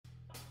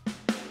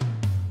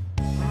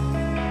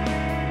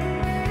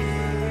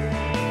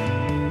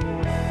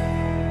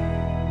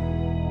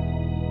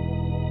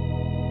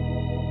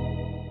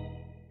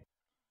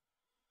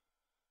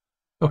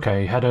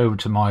Okay, head over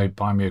to my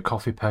Buy Me a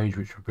Coffee page,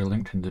 which will be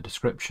linked in the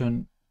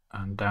description,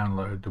 and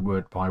download the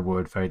word by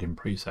word fading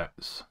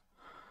presets.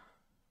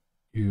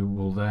 You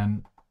will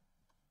then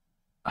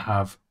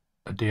have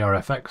a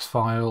DRFX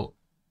file,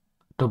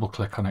 double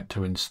click on it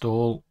to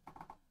install.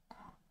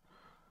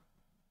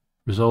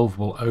 Resolve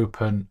will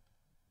open.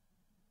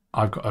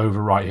 I've got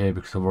overwrite here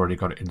because I've already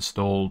got it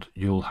installed.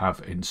 You'll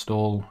have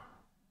install.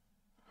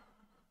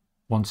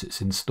 Once it's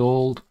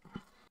installed,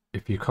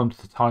 if you come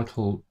to the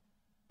title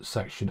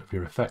section of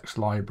your effects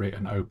library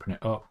and open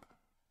it up,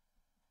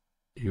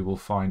 you will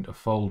find a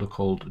folder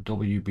called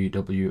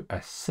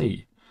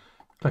WBWSC.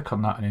 Click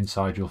on that and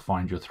inside you'll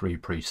find your 3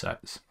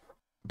 presets.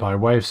 By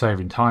way of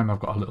saving time, I've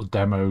got a little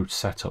demo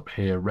set up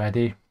here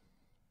ready.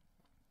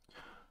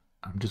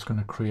 I'm just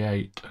going to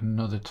create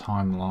another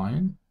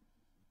timeline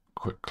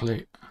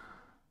quickly.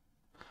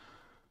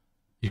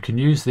 You can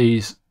use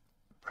these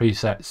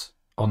presets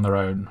on their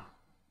own.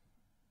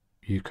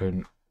 You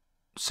can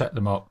set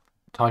them up,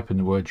 type in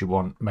the words you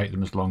want, make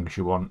them as long as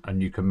you want,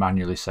 and you can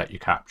manually set your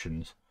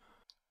captions.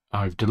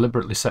 I've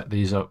deliberately set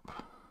these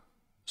up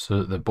so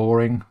that they're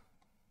boring.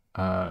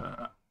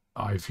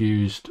 I've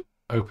used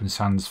Open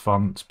Sans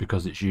fonts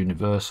because it's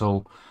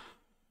universal,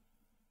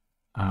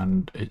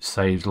 and it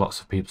saves lots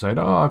of people saying,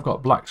 oh, I've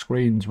got black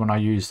screens when I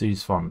use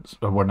these fonts,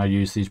 or when I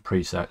use these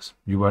presets.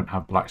 You won't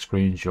have black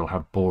screens, you'll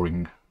have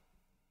boring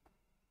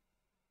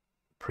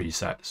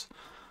presets.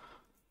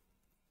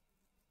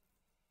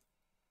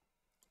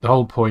 The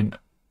whole point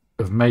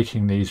of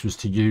making these was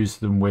to use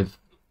them with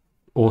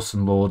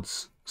Orson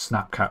Lord's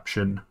Snap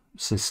Caption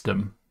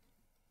system.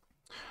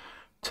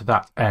 To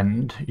that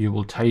end, you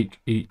will take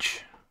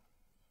each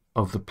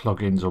of the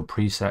plugins or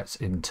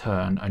presets in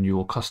turn and you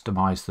will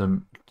customize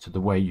them to the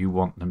way you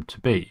want them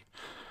to be.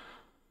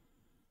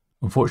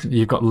 Unfortunately,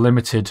 you've got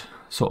limited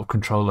sort of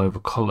control over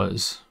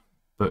colors,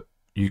 but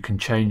you can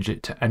change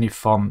it to any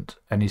font,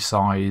 any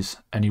size,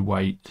 any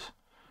weight,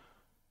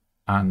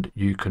 and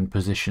you can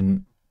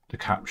position the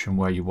caption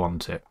where you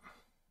want it.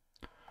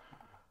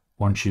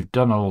 Once you've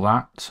done all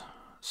that,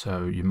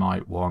 so you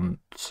might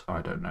want,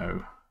 I don't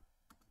know,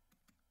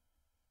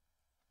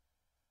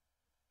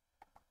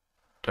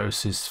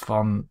 Doses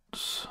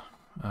font,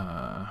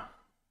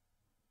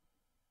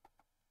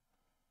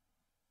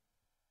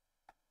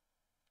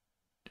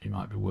 you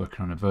might be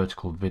working on a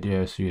vertical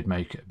video, so you'd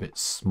make it a bit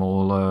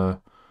smaller.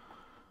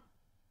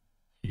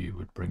 You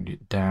would bring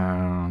it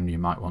down. You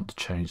might want to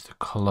change the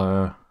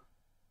color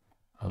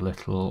a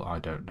little, I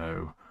don't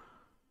know.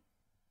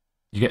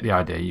 You get the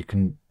idea. You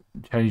can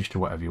change to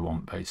whatever you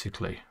want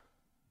basically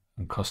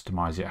and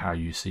customize it how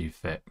you see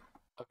fit.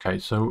 Okay,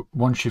 so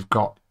once you've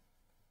got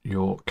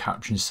your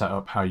caption set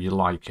up how you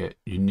like it,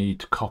 you need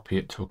to copy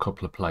it to a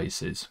couple of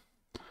places.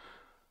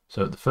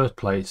 So the first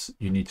place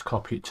you need to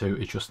copy it to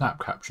is your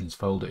Snap Captions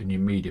folder in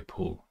your media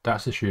pool.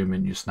 That's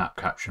assuming your Snap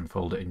Caption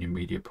folder in your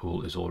media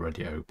pool is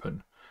already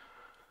open.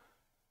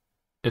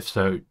 If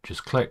so,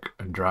 just click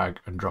and drag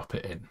and drop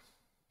it in.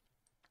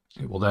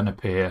 It will then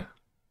appear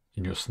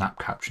in your Snap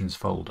Captions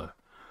folder.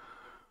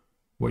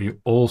 What you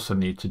also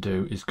need to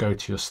do is go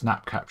to your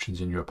Snap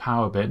Captions in your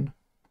Power Bin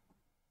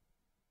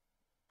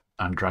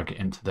and drag it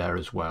into there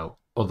as well.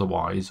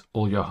 Otherwise,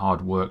 all your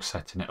hard work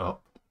setting it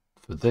up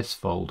for this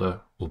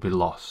folder will be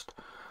lost.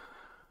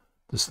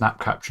 The Snap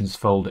Captions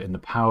folder in the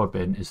Power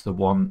Bin is the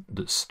one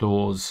that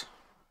stores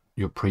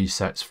your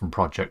presets from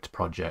project to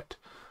project.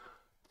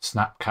 The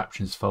Snap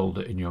Captions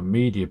folder in your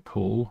media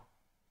pool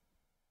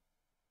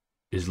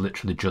is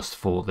literally just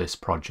for this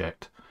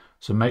project.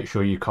 So make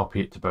sure you copy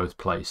it to both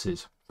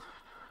places,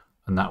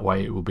 and that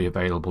way it will be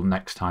available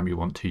next time you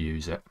want to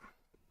use it.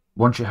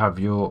 Once you have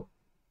your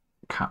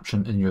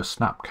caption in your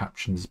Snap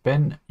Captions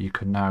bin, you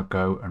can now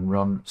go and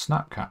run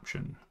Snap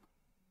Caption.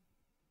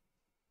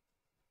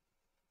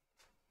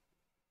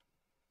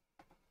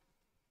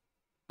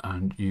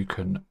 And you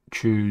can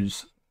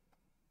choose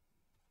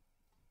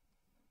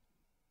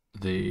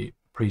the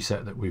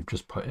preset that we've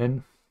just put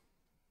in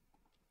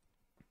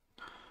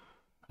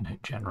and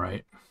hit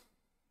generate,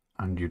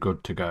 and you're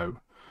good to go.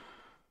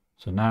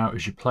 So now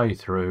as you play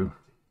through,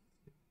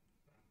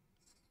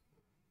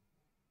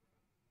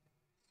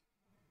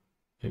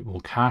 it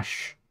will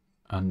cache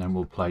and then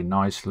will play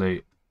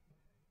nicely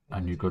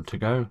and you're good to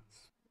go.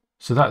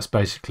 So that's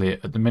basically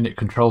it. At the minute,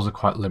 controls are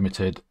quite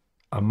limited.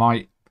 I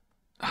might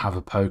have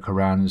a poke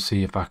around and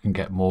see if I can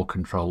get more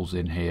controls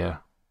in here.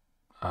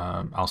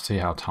 I'll see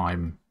how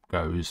time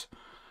goes.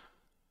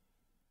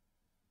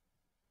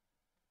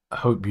 I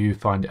hope you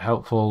find it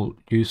helpful,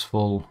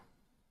 useful.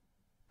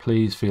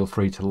 Please feel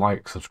free to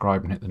like,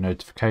 subscribe and hit the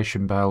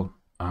notification bell,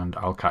 and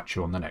I'll catch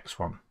you on the next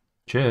one.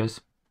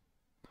 Cheers!